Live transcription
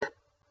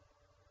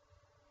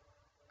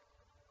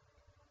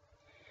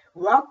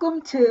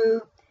Welcome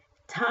to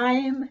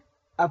Time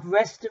of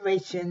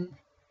Restoration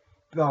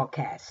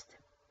broadcast.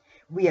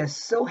 We are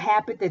so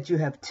happy that you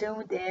have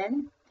tuned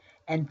in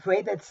and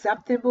pray that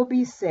something will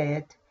be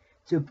said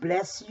to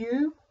bless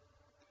you,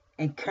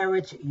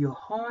 encourage your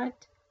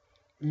heart,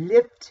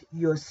 lift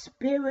your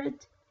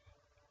spirit,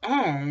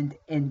 and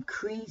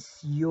increase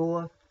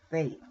your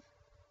faith.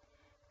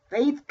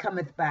 Faith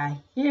cometh by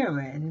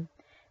hearing,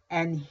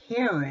 and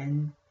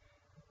hearing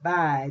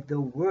by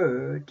the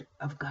word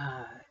of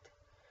God.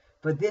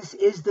 For this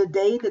is the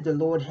day that the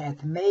Lord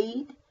hath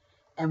made,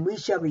 and we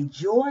shall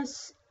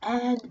rejoice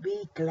and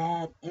be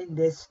glad in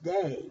this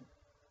day.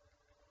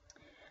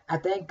 I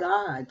thank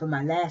God for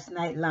my last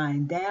night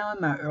lying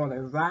down, my early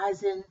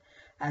rising.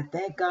 I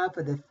thank God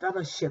for the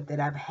fellowship that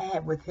I've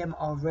had with him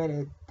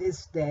already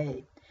this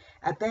day.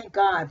 I thank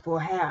God for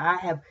how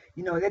I have,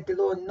 let the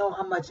Lord know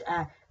how much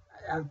I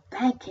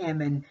thank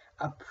him and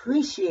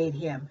appreciate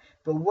him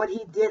for what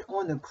he did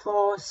on the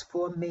cross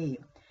for me.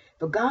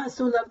 For God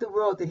so loved the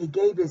world that he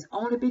gave his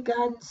only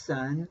begotten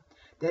Son,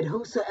 that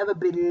whosoever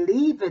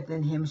believeth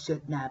in him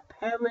should not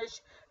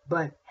perish,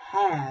 but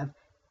have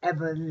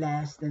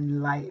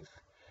everlasting life.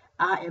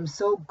 I am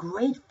so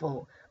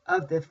grateful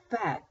of the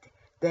fact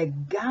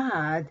that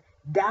God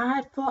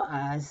died for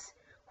us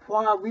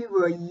while we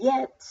were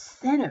yet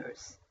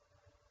sinners.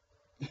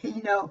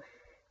 you know,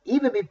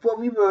 Even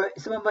before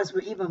some of us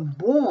were even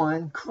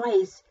born,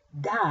 Christ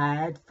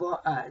died for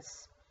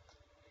us.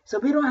 So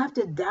we don't have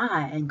to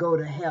die and go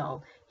to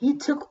hell. He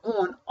took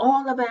on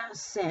all of our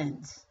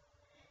sins.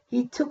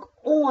 He took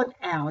on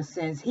our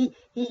sins. He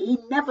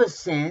never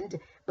sinned,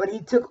 but he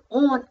took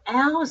on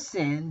our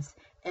sins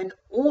in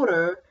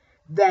order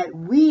that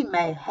we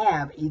may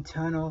have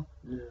eternal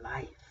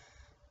life.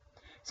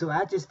 So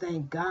I just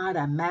thank God.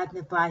 I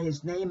magnify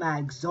his name. I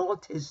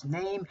exalt his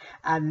name.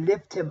 I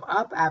lift him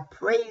up. I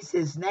praise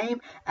his name.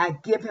 I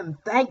give him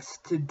thanks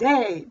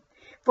today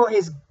for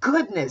his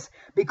goodness,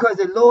 because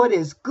the Lord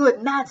is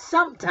good, not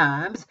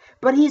sometimes,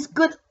 but he's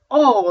good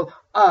all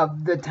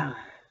of the time.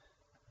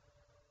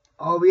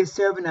 Oh, we're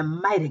serving a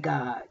mighty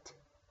God,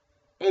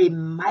 a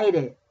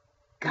mighty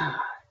God.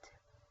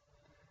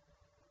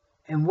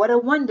 And what a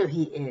wonder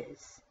he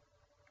is.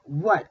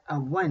 What a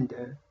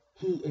wonder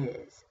he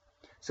is.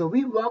 So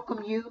we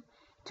welcome you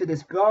to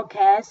this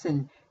broadcast.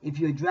 And if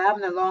you're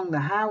driving along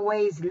the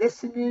highways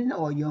listening,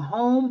 or you're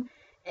home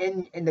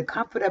in the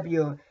comfort of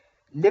your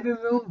living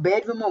room,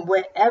 bedroom, or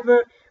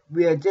wherever,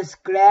 we are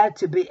just glad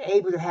to be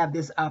able to have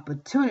this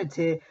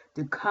opportunity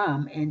to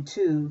come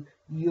into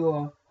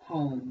your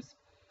homes.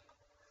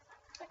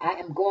 I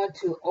am going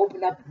to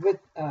open up with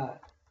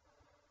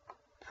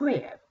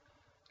prayer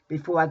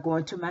before I go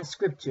into my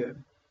scripture.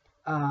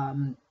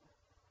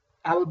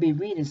 I will be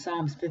reading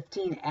Psalms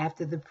 15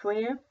 after the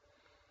prayer,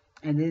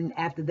 and then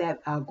after that,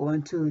 I'll go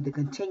into the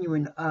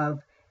continuing of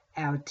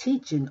our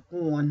teaching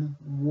on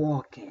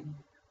walking.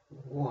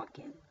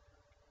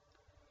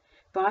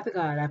 Father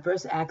God, I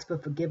first ask for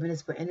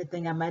forgiveness for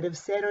anything I might have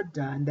said or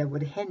done that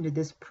would hinder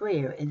this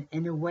prayer in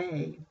any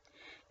way.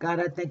 God,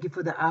 I thank you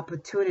for the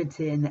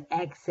opportunity and the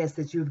access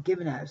that you've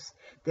given us,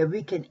 that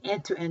we can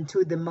enter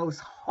into the most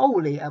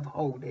holy of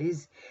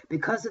holies,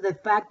 because of the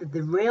fact that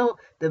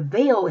the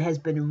veil has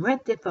been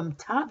rented from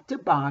top to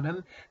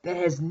bottom, that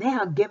has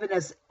now given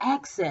us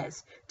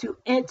access to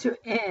enter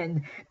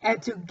in and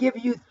to give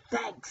you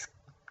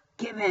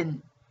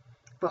thanksgiving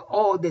for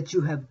all that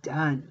you have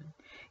done.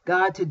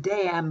 God,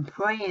 today I'm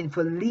praying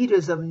for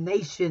leaders of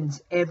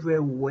nations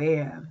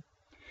everywhere.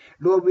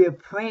 Lord, we are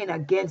praying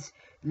against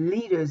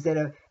leaders that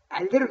are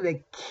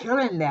literally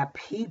killing their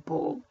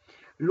people.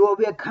 Lord,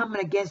 we are coming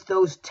against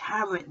those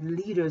tyrant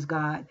leaders,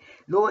 God.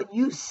 Lord,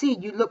 you see,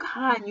 you look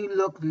high and you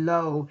look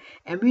low.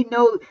 And we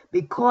know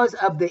because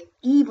of the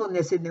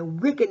evilness and the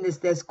wickedness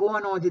that's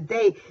going on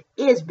today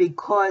is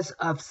because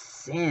of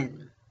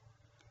sin.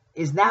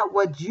 It's not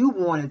what you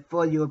wanted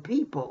for your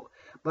people,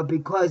 but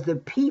because the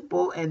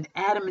people and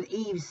Adam and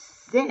Eve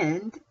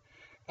sinned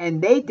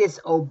and they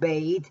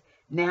disobeyed,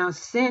 now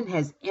sin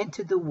has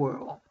entered the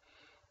world.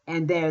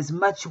 And there's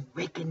much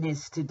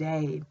wickedness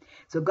today.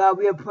 So God,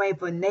 we are praying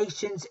for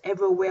nations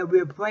everywhere.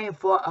 We're praying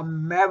for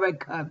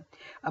America.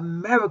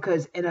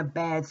 America's in a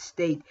bad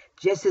state,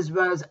 just as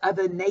well as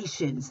other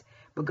nations.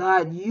 But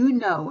God, you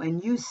know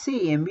and you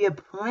see, and we are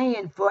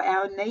praying for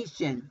our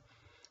nation.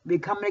 We're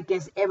coming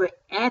against every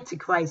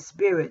antichrist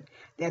spirit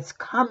that's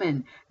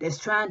coming, that's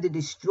trying to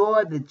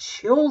destroy the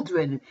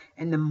children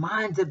and the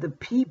minds of the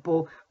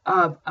people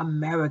of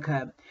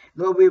America.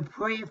 Lord, we're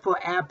praying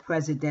for our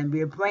president.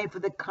 We're praying for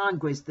the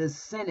Congress, the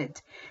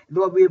Senate.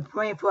 Lord, we're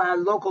praying for our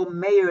local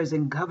mayors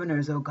and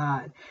governors, oh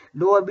God.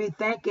 Lord, we're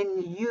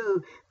thanking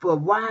you for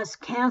wise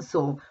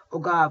counsel, oh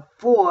God,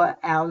 for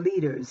our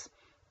leaders.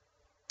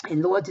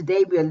 And Lord,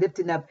 today we are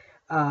lifting up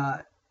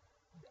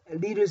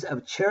leaders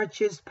of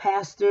churches,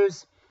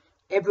 pastors,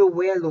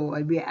 everywhere,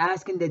 Lord. We're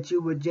asking that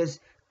you would just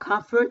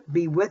comfort,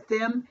 be with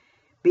them,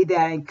 be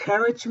their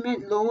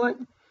encouragement, Lord.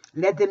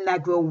 Let them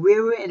not grow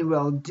weary in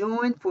well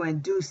doing, for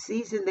in due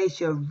season they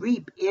shall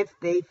reap if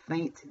they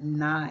faint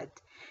not.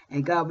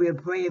 And God, we are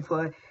praying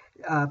for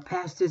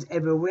pastors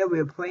everywhere. We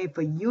are praying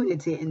for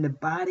unity in the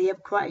body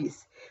of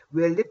Christ.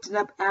 We are lifting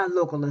up our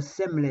local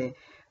assembly,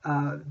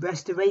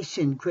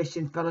 Restoration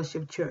Christian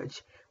Fellowship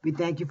Church. We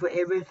thank you for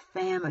every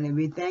family.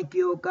 We thank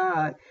you, oh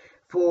God,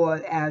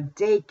 for our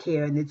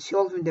daycare and the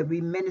children that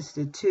we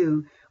minister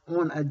to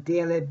on a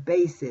daily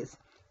basis.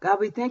 God,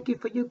 we thank you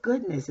for your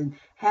goodness and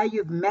how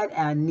you've met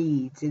our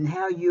needs and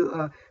how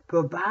you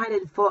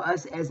provided for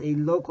us as a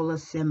local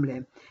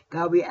assembly.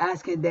 God, we're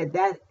asking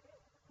that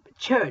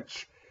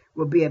church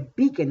will be a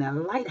beacon, a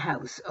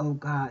lighthouse, oh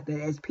God, that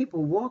as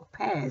people walk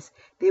past,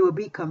 they will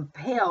be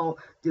compelled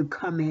to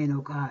come in,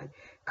 oh God.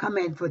 Come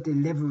in for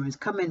deliverance.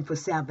 Come in for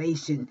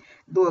salvation.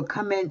 Lord,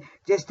 come in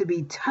just to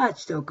be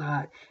touched, oh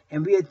God.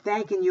 And we are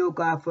thanking you, oh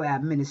God, for our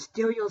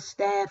ministerial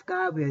staff,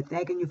 God. We are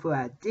thanking you for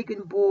our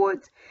deacon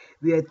boards.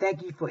 We are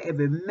thanking you for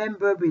every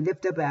member. We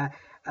lift up our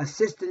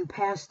assistant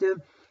pastor.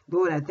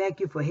 Lord, I thank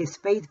you for his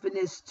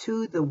faithfulness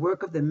to the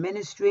work of the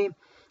ministry.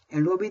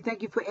 And Lord, we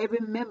thank you for every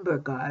member,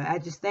 God. I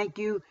just thank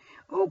you,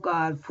 oh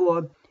God,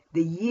 for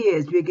the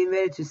years. We're getting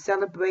ready to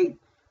celebrate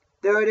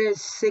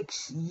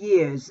 36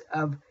 years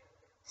of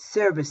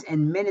service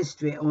and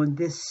ministry on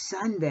this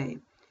Sunday.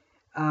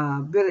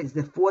 Really, it's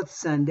the fourth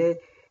Sunday.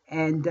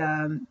 And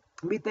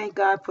we thank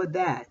God for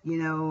that.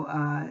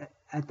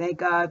 I thank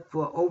God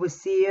for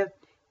Overseer.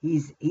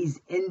 He's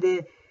in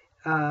the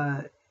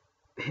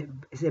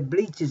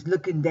bleachers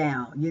looking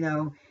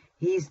down.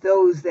 He's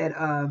those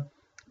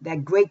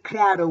that great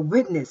cloud of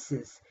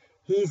witnesses.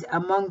 He's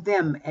among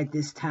them at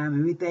this time.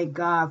 And we thank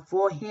God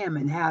for him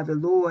and how the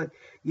Lord,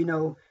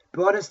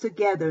 brought us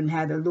together and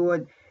how the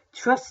Lord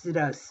trusted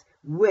us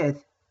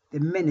with the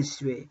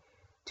ministry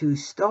to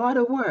start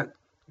a work.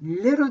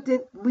 Little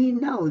did we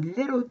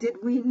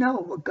know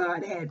what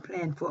God had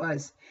planned for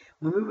us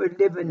when we were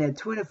living at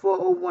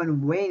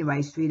 2401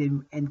 Wainwright Street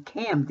in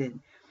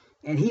Camden.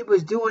 And he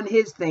was doing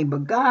his thing,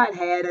 but God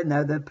had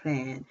another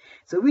plan.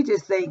 So we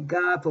just thank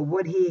God for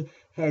what he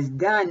has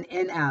done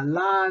in our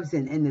lives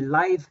and in the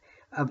life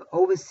of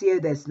Overseer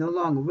that's no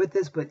longer with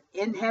us, but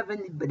in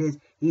heaven, but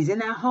he's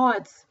in our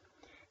hearts.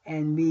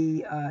 And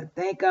we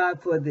thank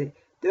God for the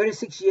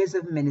 36 years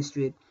of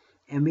ministry.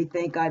 And we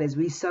thank God as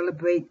we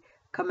celebrate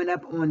coming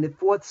up on the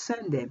fourth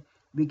Sunday.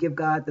 We give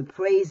God the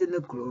praise and the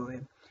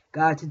glory.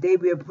 God, today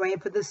we are praying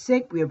for the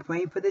sick. We are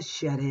praying for the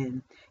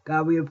shut-in.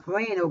 God, we are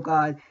praying, oh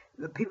God,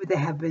 the people that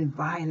have been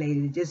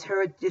violated. Just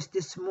heard just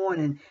this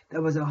morning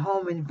there was a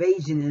home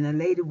invasion and a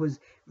lady was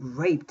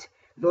raped.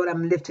 Lord,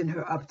 I'm lifting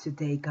her up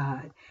today,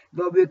 God.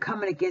 Lord, we're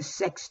coming against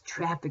sex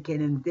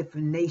trafficking in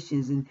different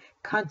nations and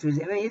countries.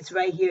 I mean, it's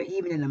right here,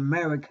 even in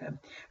America.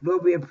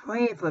 Lord, we are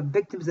praying for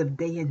victims of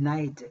day and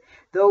night,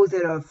 those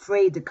that are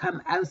afraid to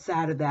come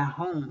outside of their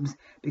homes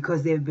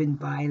because they've been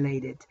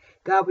violated.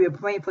 God, we are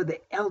praying for the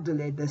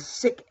elderly, the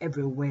sick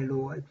everywhere,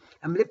 Lord.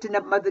 I'm lifting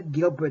up Mother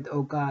Gilbert,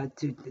 oh God,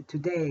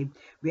 today.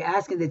 We're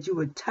asking that you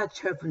would touch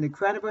her from the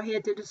crown of her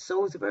head to the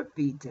soles of her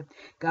feet.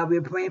 God,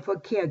 we're praying for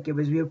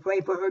caregivers. We're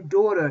praying for her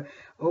daughter,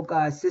 oh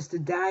God, Sister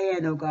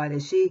Diane, oh God,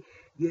 as she,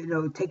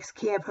 takes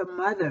care of her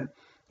mother.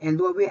 And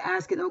Lord, we're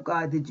asking, oh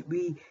God, that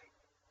we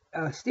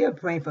still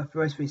praying for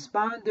first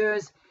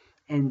responders.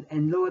 And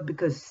Lord,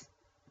 because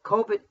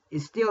COVID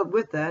is still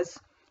with us,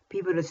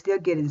 people are still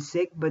getting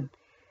sick, but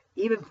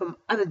even from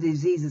other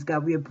diseases,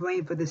 God, we are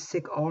praying for the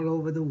sick all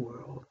over the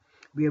world.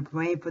 We are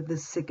praying for the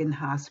sick in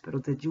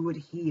hospitals that you would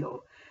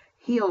heal.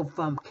 Heal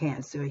from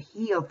cancer.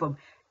 Heal from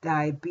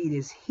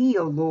diabetes.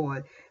 Heal,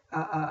 Lord,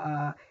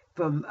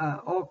 from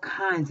all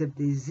kinds of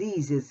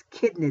diseases,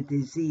 kidney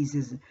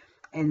diseases.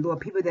 And, Lord,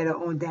 people that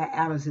are on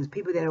dialysis,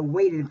 people that are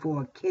waiting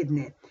for a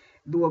kidney.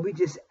 Lord, we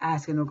just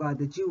asking, oh God,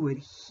 that you would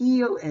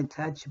heal and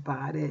touch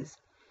bodies.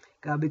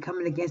 God, we're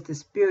coming against the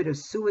spirit of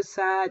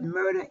suicide,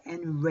 murder,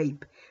 and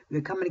rape.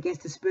 We're coming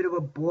against the spirit of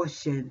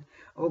abortion.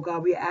 Oh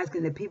God, we're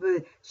asking that people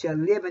shall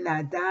live and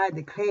not die and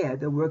declare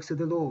the works of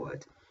the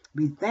Lord.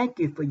 We thank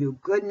you for your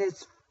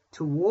goodness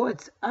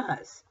towards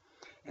us.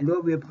 And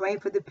Lord, we're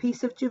praying for the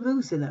peace of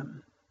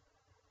Jerusalem.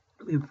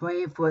 We're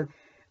praying for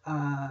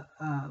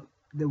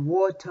the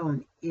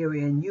war-torn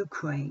area in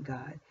Ukraine,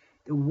 God.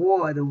 The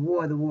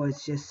war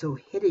is just so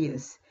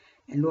hideous.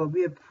 And Lord,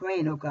 we are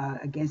praying, oh God,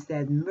 against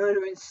that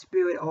murdering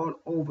spirit all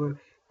over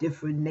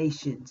different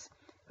nations.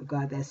 Oh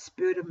God, that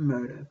spirit of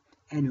murder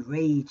and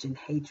rage and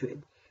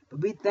hatred.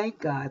 But we thank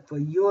God for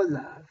your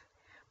love,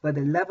 for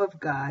the love of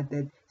God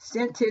that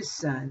sent his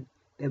Son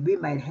that we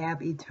might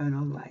have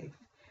eternal life.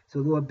 So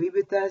Lord, be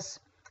with us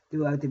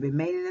throughout the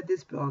remaining of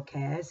this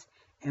broadcast,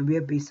 and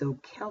we'll be so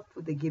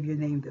careful to give your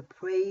name the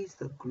praise,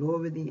 the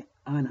glory, the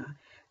honor.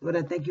 Lord,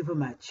 I thank you for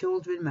my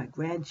children, my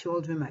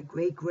grandchildren, my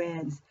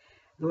great-grands.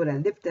 Lord, I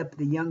lift up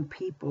the young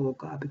people, oh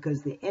God,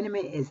 because the enemy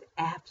is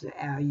after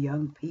our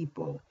young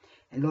people.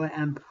 And Lord,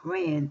 I'm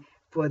praying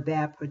for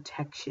their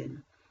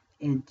protection.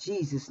 In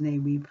Jesus'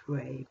 name we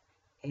pray.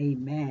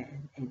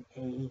 Amen and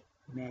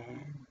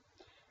amen.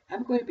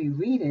 I'm going to be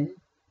reading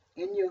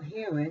in your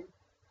hearing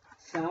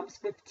Psalms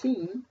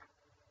 15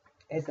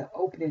 as an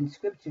opening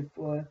scripture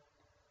for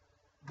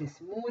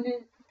this morning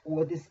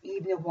or this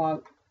evening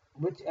while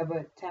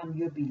whichever time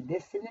you'll be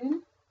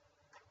listening.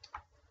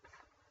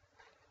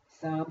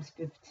 Psalms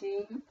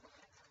 15,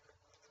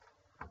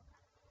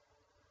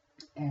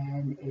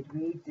 and it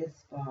reads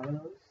as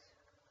follows.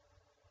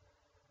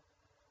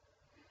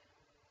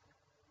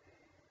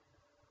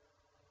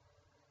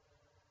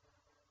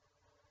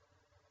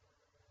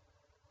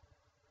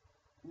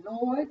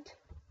 Lord,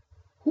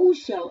 who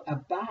shall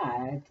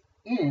abide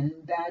in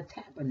thy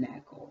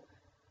tabernacle?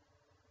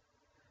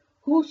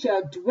 Who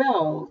shall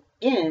dwell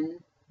in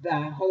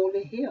thy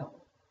holy hill?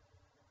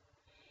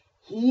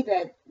 He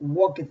that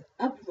walketh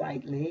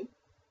uprightly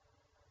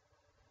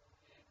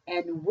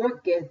and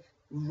worketh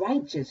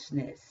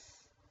righteousness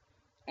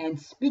and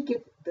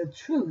speaketh the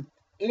truth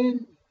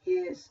in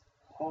his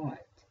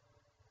heart.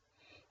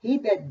 He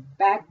that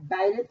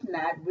backbiteth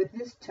not with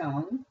his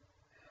tongue,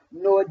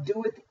 nor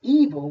doeth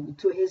evil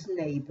to his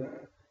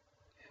neighbor,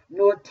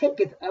 nor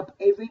taketh up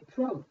a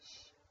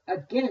reproach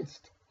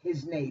against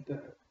his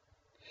neighbor,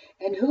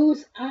 in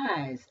whose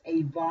eyes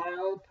a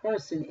vile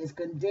person is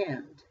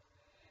condemned,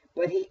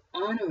 but he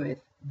honoreth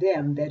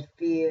them that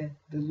fear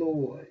the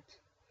Lord.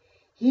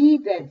 He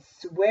that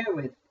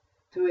sweareth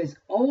to his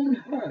own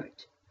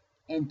hurt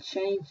and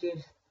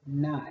changeth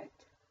not.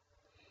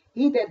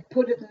 He that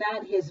putteth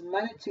not his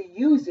money to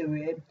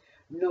usury,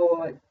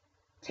 nor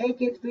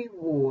taketh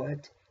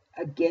reward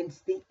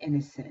against the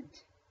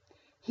innocent.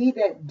 He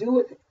that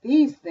doeth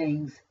these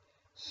things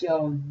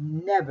shall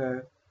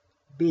never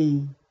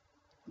be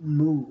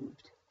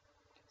moved.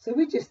 So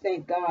we just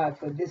thank God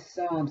for this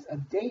Psalms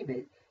of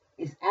David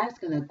is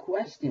asking a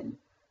question.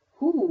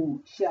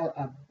 Who shall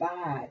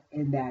abide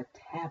in thy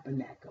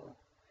tabernacle?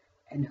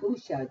 And who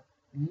shall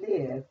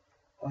live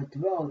or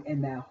dwell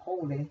in thy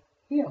holy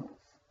hills?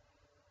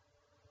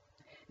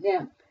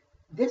 Now,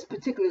 this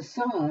particular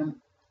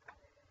psalm,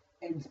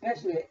 and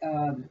especially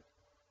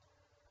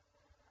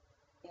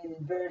in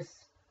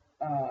verse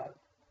 5,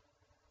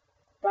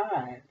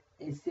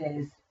 it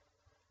says,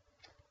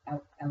 I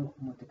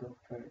want to go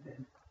further.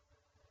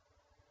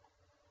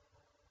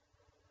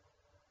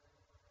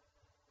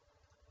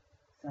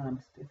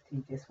 Psalms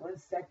 15, just 1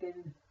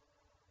 second.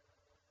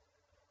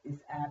 This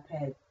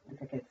iPad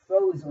looks like it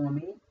froze on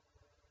me,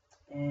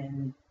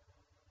 and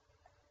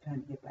I'm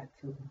trying to get back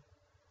to it.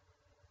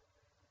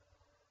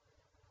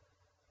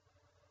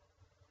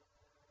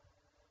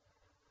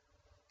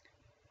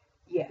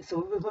 Yeah, so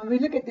when we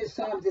look at this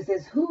Psalms, it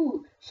says,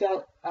 who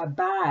shall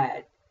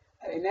abide?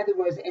 In other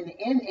words, in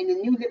the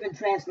New Living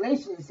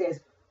Translation, it says,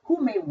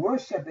 who may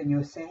worship in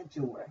your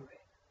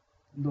sanctuary,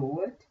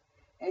 Lord,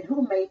 and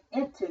who may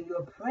enter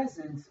your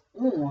presence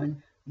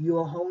on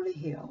your holy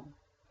hill.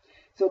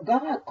 So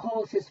God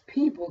calls his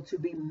people to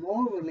be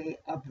morally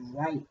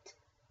upright.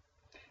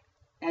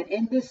 And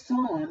in this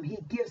psalm, he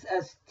gives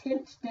us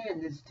 10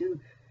 standards to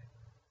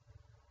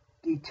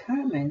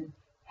determine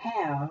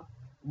how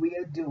we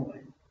are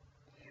doing.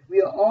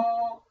 We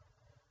all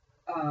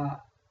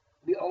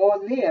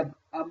live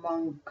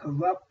among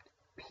corrupt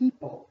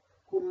people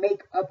who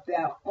make up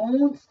their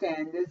own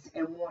standards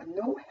and want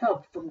no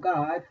help from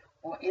God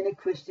or any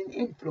Christian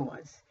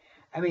influence.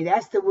 I mean,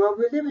 that's the world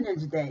we're living in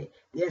today.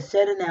 They're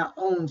setting their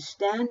own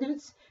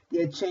standards.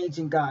 They're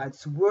changing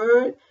God's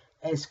word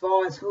as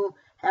far as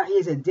how he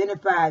has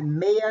identified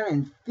male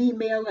and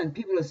female, and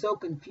people are so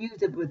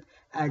confused with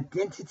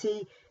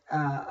identity,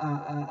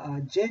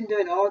 gender,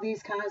 and all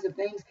these kinds of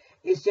things.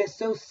 It's just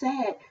so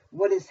sad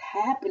what is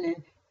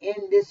happening in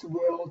this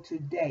world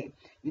today.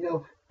 You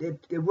know,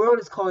 the world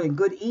is calling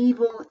good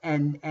evil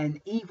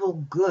and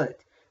evil good.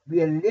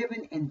 We are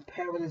living in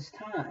perilous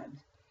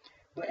times.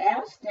 But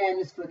our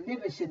standards for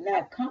living should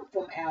not come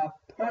from our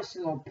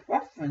personal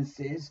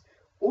preferences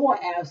or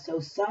our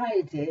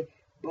society,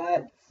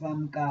 but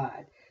from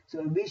God.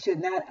 So we should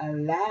not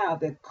allow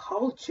the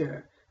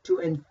culture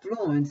to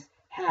influence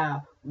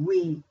how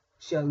we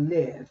shall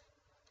live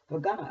for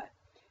God.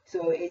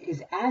 So it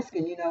is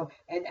asking,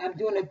 and I'm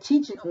doing a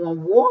teaching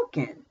on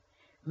walking.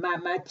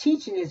 My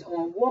teaching is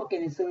on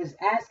walking, and so it's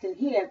asking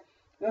here,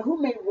 well,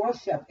 who may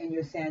worship in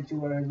your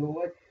sanctuary,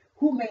 Lord?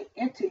 Who may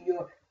enter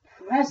your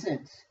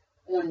presence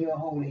on your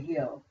holy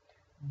hill?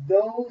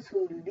 Those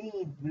who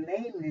lead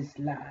blameless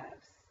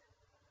lives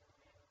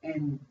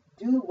and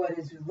do what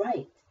is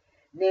right.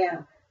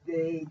 Now,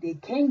 the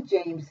King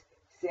James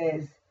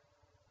says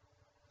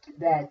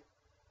that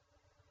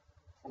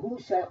who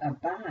shall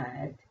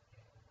abide,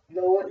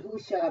 Lord, who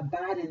shall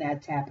abide in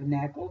that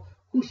tabernacle?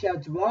 Who shall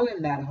dwell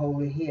in that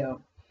holy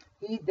hill?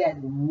 He that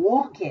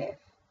walketh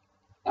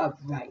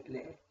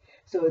uprightly.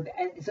 So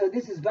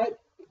this is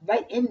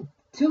right in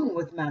tune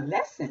with my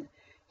lesson.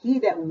 He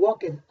that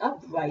walketh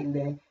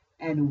uprightly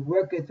and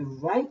worketh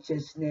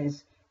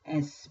righteousness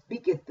and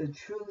speaketh the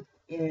truth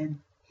in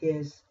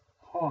his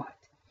heart.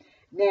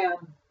 Now,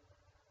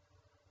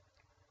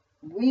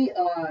 we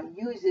are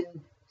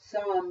using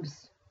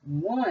Psalms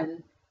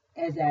 1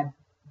 as our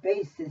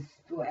basis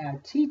for our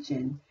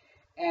teaching,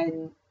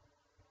 and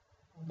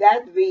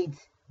that reads,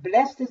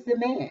 blessed is the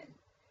man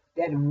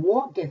that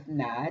walketh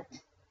not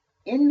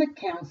in the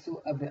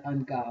counsel of the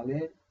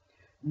ungodly,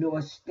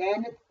 nor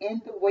standeth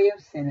in the way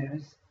of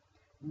sinners,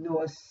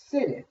 nor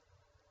sitteth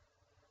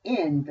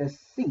in the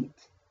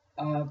seat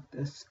of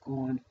the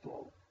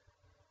scornful.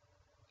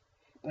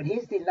 But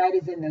his delight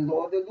is in the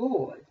law of the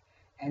Lord,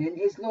 and in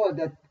his law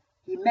doth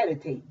he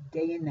meditate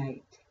day and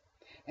night.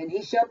 And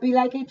he shall be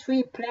like a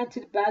tree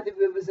planted by the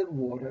rivers of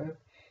water,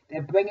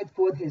 that bringeth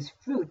forth his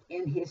fruit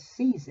in his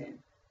season,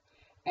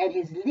 and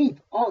his leaf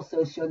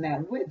also shall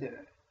not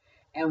wither,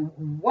 and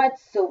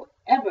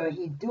whatsoever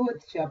he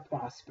doeth shall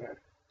prosper.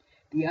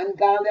 The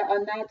ungodly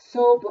are not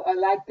so, but are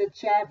like the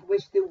chaff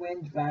which the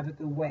wind driveth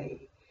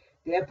away.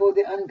 Therefore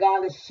the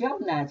ungodly shall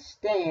not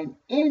stand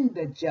in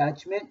the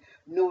judgment,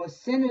 nor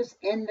sinners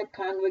in the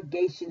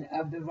congregation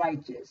of the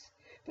righteous.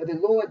 For the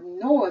Lord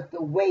knoweth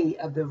the way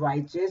of the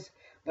righteous,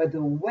 but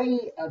the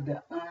way of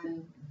the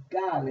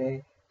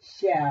ungodly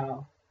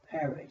shall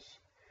perish.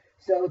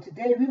 So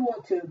today we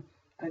want to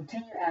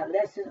continue our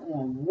lesson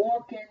on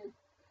walking,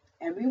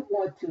 and we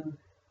want to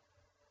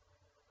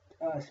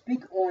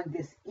speak on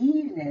this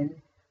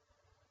evening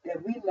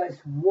that we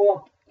must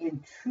walk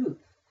in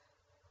truth.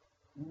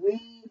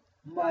 We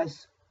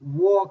must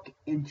walk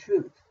in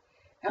truth.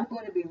 I'm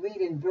going to be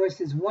reading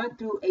verses 1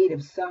 through 8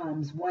 of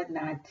Psalms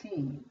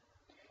 119.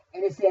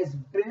 And it says,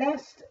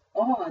 blessed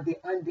are the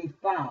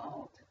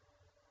undefiled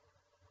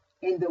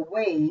in the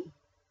way,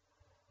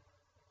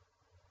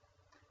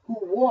 who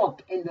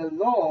walk in the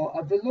law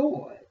of the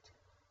Lord.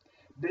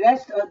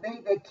 Blessed are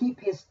they that keep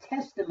his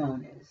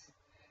testimonies,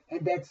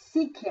 and that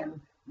seek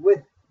him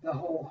with the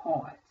whole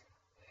heart.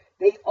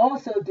 They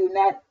also do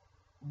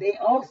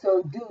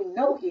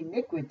no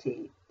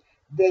iniquity.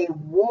 They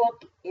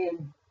walk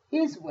in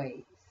his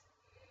ways.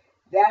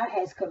 Thou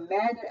hast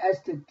commanded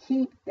us to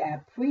keep thy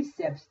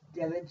precepts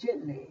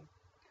diligently.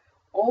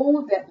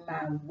 Oh, that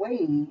my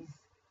ways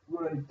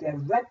were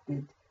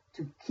directed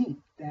to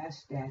keep thy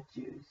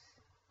statutes.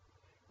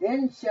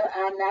 Then shall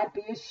I not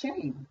be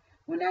ashamed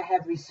when I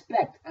have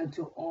respect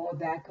unto all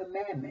thy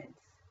commandments.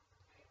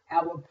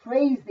 I will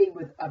praise thee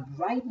with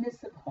uprightness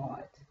of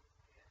heart,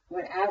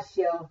 when I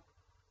shall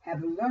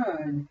have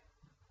learned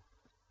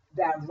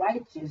thy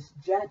righteous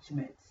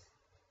judgments.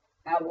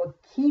 I will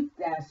keep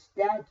thy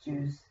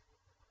statutes.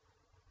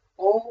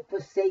 Oh,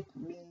 forsake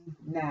me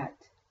not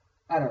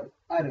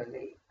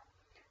utterly.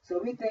 So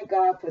we thank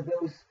God for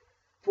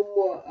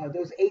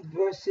those 8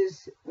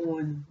 verses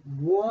on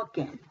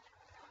walking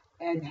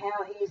and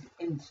how he's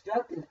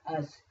instructing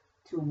us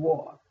to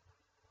walk.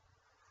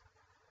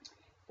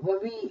 When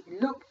we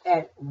look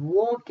at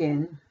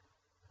walking,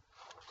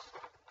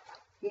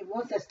 he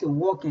wants us to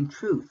walk in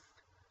truth.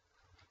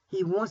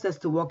 He wants us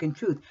to walk in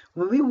truth.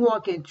 When we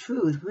walk in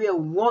truth, we are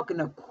walking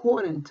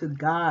according to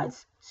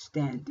God's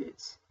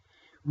standards.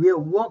 We are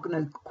walking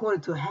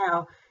according to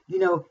how,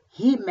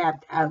 he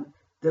mapped out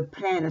the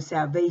plan of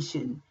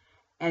salvation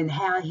and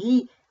how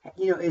he,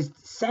 is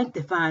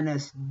sanctifying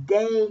us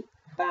day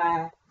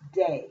by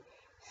day.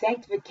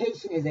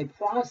 Sanctification is a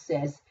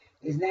process.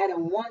 It's not a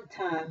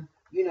one-time,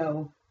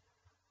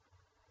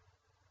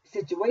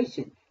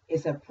 situation.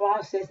 It's a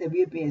process that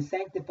we're being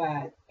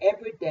sanctified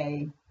every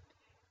day,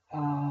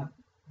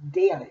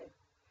 daily.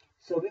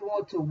 So we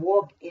want to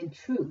walk in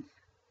truth.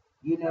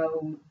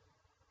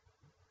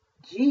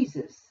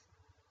 Jesus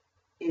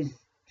is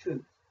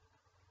truth.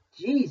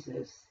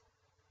 Jesus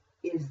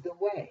is the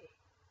way.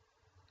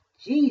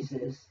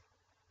 Jesus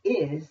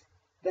is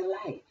the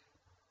life.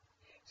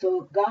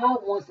 So God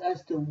wants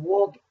us to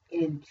walk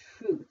in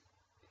truth.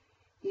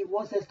 He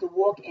wants us to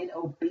walk in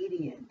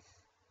obedience.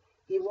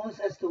 He wants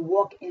us to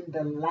walk in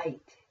the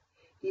light.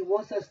 He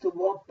wants us to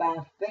walk by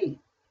faith.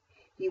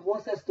 He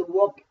wants us to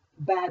walk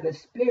by the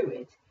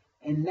Spirit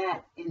and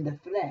not in the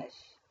flesh.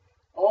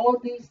 All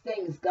these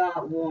things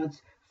God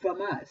wants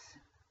from us.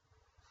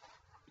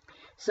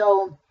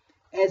 So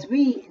as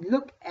we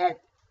look at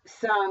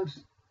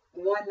Psalms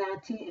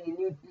 119 in the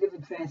New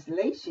Living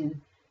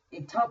Translation,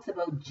 it talks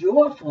about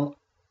joyful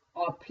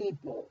are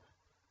people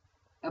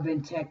of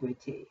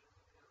integrity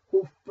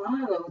who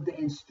follow the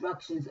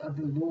instructions of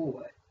the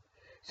Lord.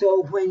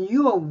 So when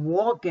you are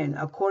walking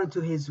according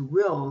to his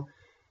will,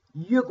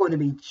 you're going to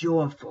be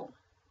joyful.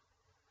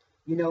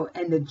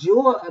 And the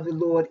joy of the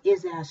Lord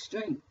is our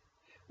strength.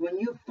 When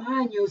you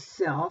find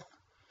yourself,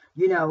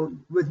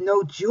 with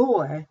no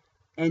joy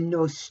and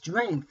no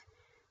strength,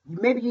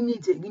 maybe you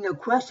need to,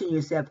 question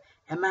yourself.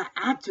 Am I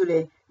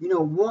actually,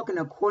 walking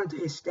according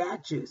to his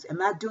statutes?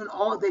 Am I doing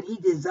all that he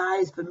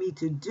desires for me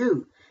to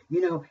do,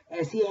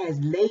 as he has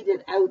laid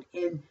it out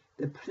in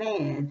the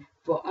plan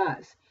for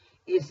us?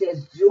 It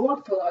says,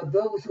 joyful are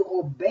those who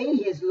obey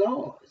his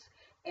laws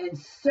and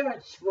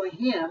search for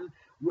him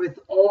with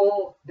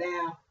all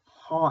their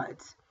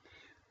hearts.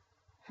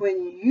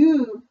 When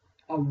you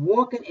are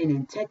walking in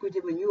integrity,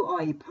 when you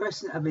are a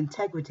person of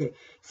integrity,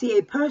 see,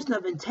 a person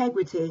of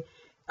integrity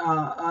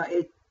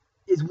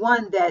is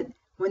one that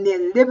when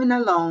they're living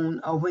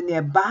alone or when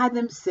they're by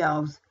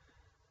themselves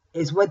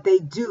is what they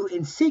do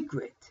in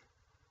secret.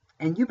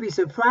 And you'd be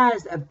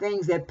surprised of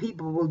things that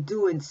people will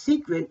do in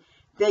secret,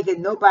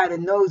 thinking nobody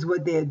knows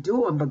what they're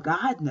doing, but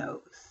God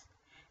knows.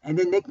 And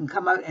then they can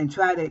come out and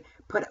try to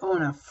put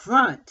on a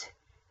front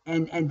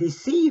and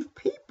deceive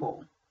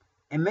people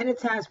And many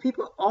times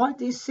people are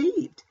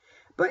deceived.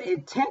 But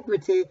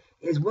integrity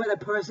is what a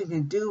person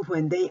can do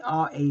when they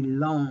are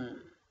alone.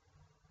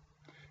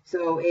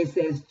 So it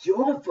says,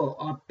 joyful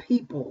are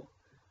people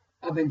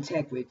of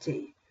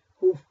integrity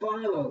who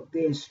follow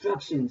the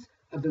instructions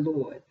of the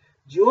Lord.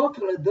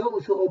 Joyful are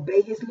those who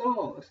obey his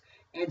laws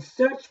and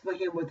search for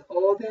him with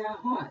all their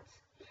hearts.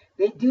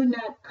 They do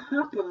not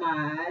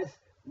compromise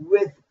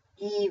with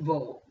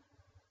evil,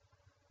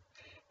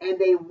 and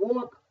they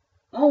walk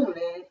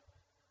only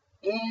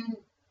in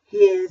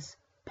his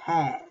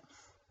paths.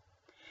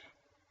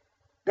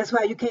 That's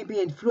why you can't be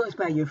influenced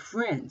by your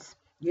friends,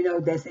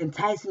 that's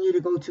enticing you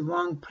to go to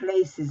wrong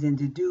places and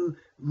to do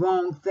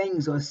wrong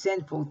things or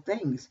sinful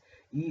things.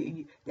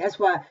 That's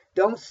why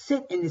don't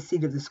sit in the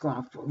seat of the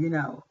scornful,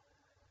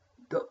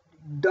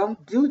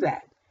 Don't do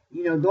that.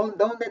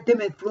 Don't let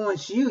them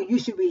influence you. You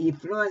should be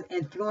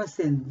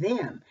influencing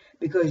them,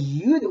 because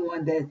you're the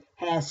one that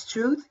has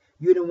truth.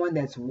 You're the one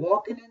that's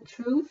walking in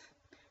truth.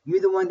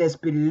 You're the one that's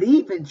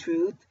believing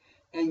truth.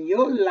 And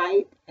your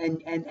light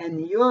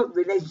and your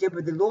relationship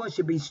with the Lord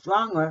should be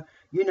stronger,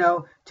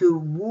 to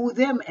woo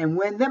them and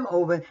win them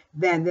over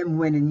than them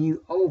winning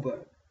you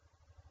over.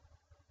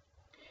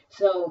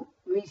 So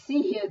we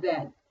see here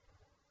that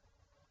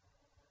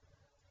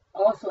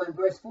also in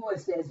verse 4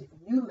 it says,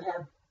 you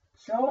have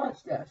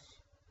charged us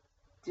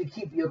to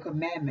keep your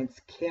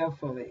commandments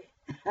carefully.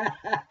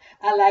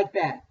 I like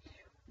that.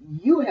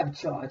 You have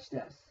charged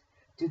us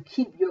to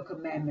keep your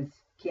commandments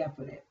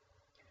carefully.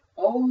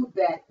 Oh,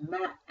 that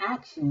my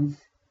actions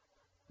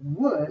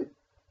would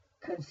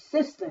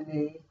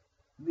consistently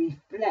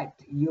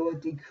reflect your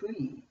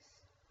decrees.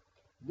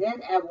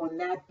 Then I will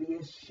not be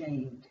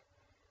ashamed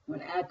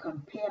when I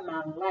compare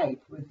my life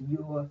with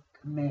your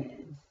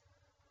commands.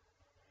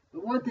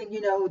 But one thing,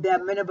 there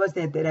are many of us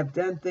that have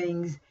done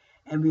things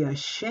and we are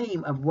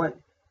ashamed of what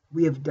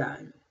we have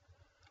done.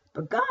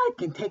 But God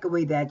can take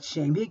away that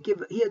shame.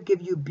 He'll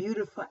give you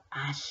beautiful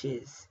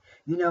ashes.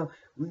 You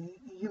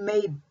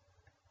made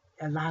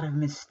a lot of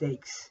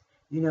mistakes,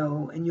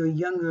 in your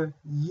younger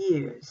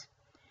years.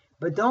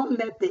 But don't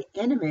let the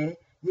enemy,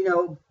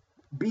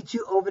 beat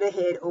you over the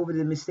head over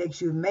the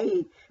mistakes you've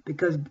made,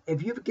 because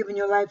if you've given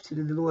your life to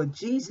the Lord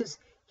Jesus,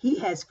 he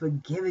has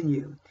forgiven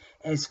you.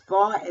 As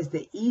far as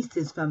the east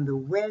is from the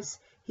west,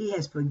 he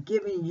has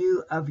forgiven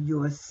you of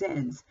your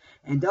sins.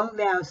 And don't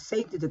allow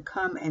Satan to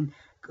come and,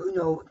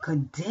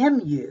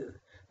 condemn you.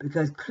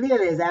 Because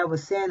clearly, as I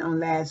was saying on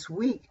last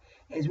week,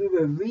 as we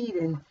were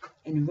reading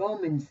in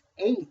Romans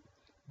 8,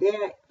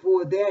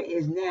 therefore there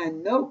is now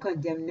no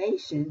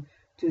condemnation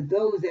to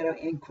those that are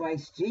in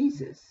Christ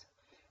Jesus,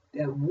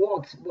 that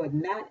walks but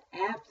not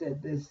after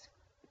the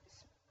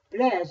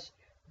flesh,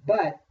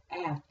 but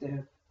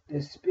after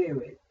the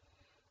Spirit.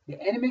 The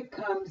enemy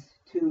comes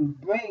to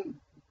bring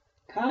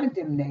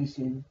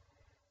condemnation,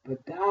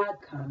 but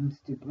God comes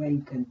to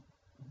bring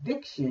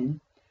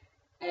conviction,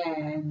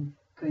 and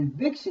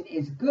conviction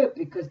is good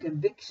because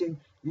conviction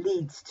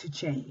leads to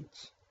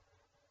change.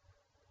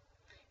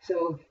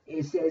 So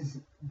it says,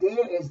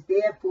 there is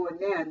therefore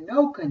now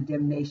no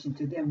condemnation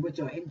to them which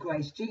are in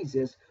Christ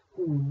Jesus,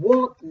 who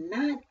walk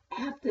not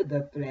after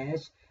the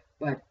flesh,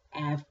 but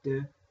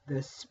after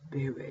the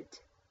Spirit.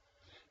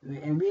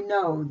 And we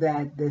know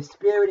that the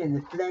Spirit and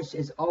the flesh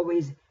is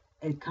always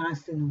a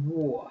constant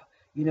war,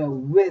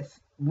 with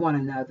one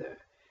another.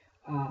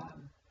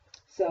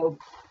 So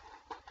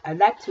I'd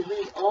like to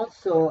read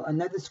also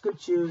another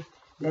scripture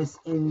that's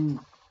in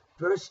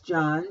 1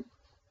 John.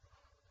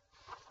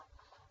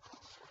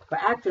 But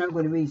actually, I'm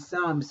going to read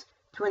Psalms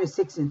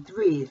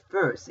 26:3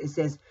 first. It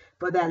says,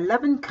 for thy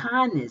loving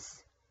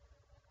kindness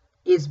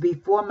is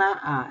before my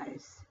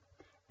eyes,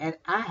 and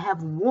I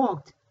have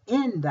walked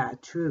in thy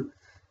truth.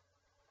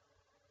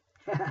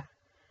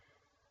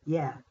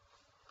 Yeah.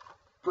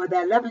 For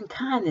thy loving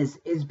kindness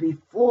is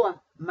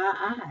before my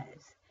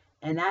eyes,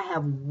 and I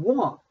have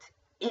walked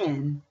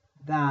in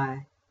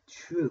thy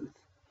truth.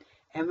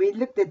 And we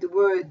looked at the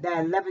word,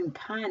 thy loving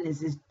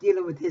kindness is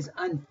dealing with his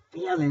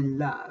unfailing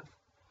love.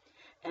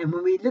 And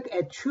when we look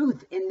at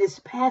truth in this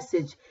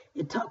passage,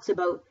 it talks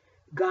about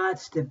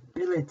God's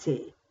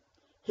stability,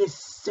 his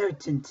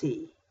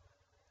certainty,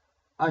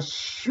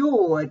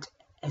 assured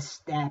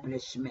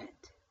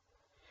establishment.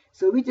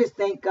 So we just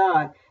thank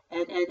God,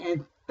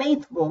 and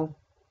faithful,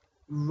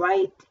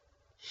 right,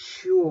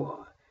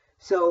 sure.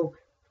 So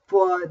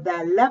for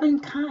thy loving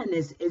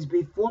kindness is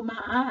before my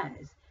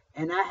eyes,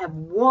 and I have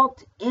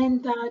walked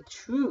in thy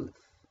truth.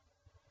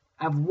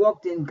 I've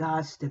walked in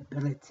God's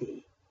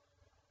stability,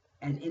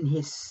 and in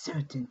his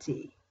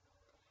certainty,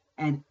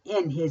 and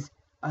in his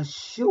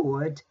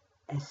assured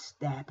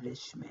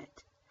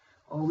establishment.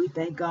 Oh, we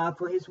thank God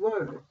for his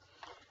word.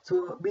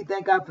 So we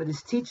thank God for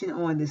this teaching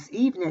on this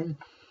evening.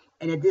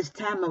 And at this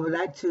time, I would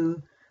like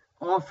to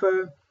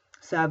offer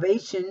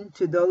salvation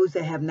to those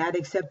that have not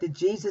accepted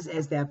Jesus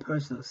as their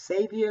personal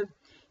Savior.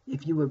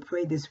 If you would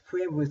pray this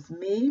prayer with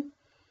me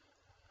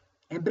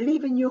and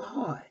believe in your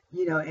heart,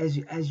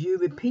 as you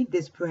repeat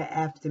this prayer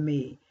after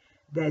me,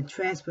 that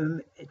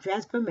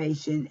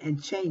transformation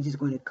and change is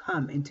going to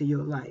come into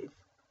your life.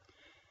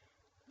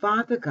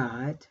 Father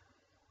God,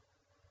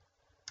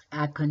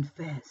 I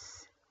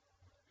confess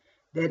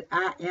that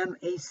I am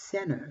a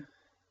sinner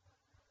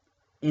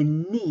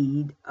in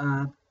need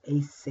of a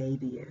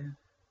Savior.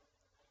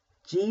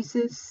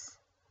 Jesus,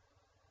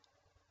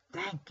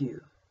 thank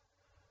you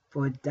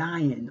for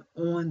dying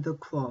on the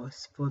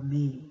cross for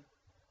me.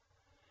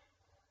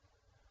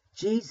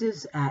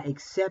 Jesus, I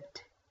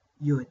accept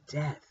your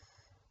death,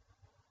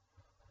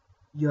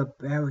 your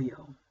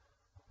burial,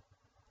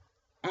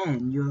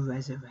 and your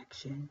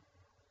resurrection.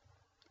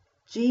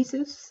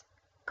 Jesus,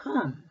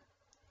 come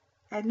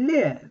and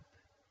live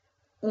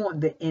on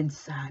the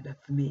inside of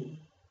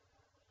me.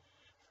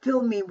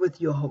 Fill me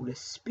with your Holy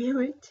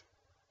Spirit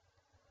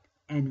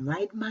and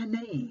write my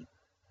name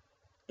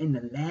in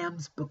the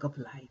Lamb's Book of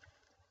Life.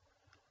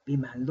 Be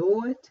my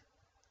Lord,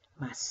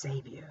 my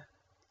Savior,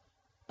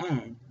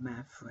 and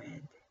my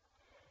friend.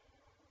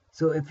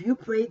 So if you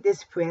prayed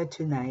this prayer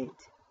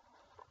tonight,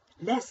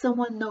 let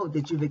someone know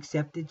that you've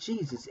accepted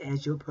Jesus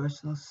as your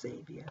personal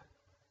Savior.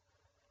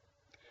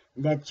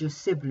 Let your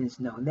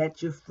siblings know.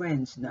 Let your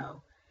friends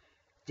know.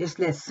 Just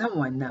let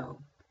someone know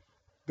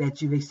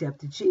that you've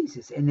accepted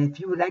Jesus. And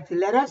if you would like to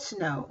let us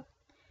know,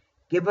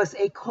 give us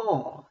a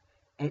call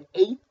at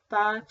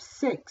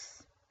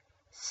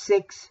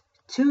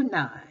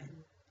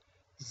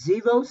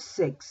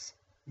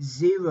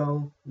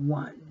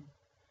 856-629-0601.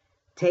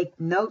 Take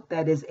note,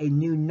 that is a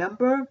new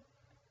number,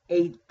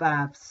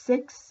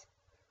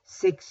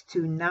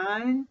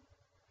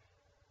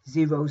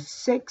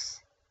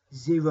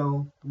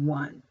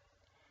 856-629-0601.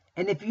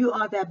 And if you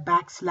are that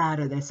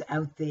backslider that's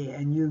out there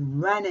and you're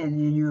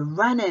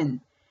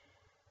running,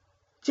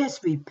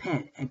 just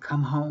repent and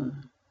come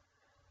home.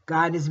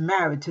 God is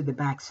married to the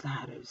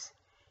backsliders.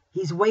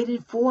 He's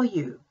waiting for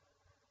you.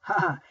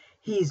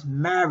 He's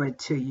married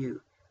to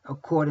you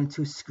according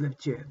to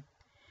Scripture.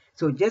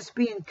 So just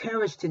be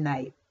encouraged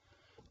tonight.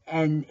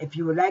 And if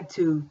you would like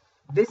to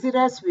visit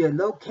us, we are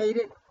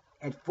located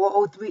at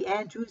 403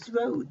 Andrews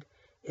Road.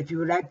 If you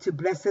would like to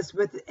bless us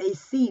with a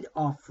seed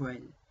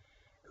offering,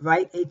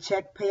 write a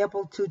check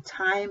payable to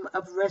Time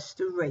of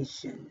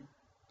Restoration.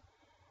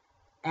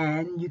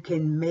 And you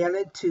can mail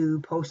it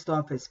to Post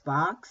Office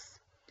Box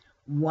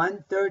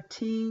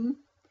 113,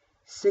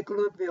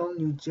 Sicklerville,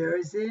 New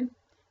Jersey,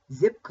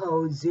 zip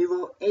code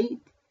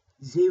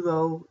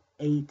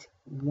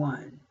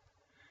 08081.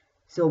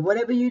 So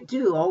whatever you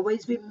do,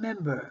 always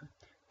remember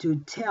to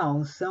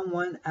tell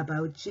someone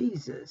about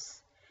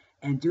Jesus.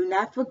 And do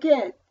not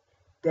forget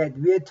that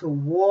we're to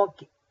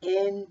walk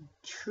in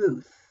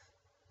truth.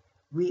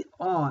 We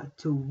are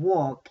to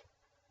walk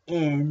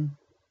in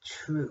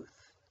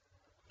truth.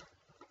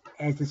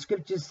 As the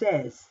Scripture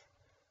says,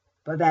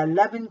 for thy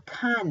loving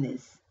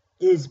kindness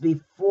is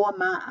before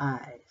my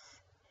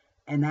eyes,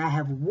 and I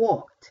have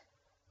walked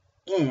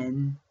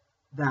in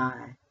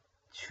thy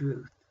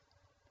truth.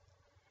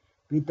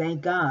 We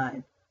thank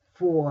God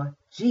for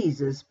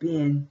Jesus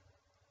being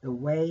the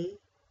way,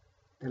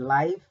 the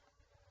life,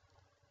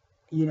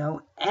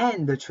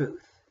 and the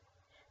truth.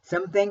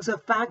 Some things are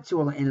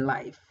factual in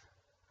life,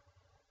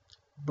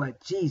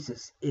 but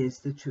Jesus is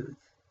the truth.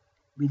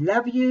 We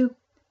love you.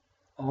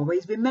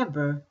 Always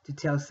remember to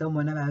tell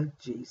someone about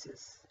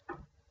Jesus.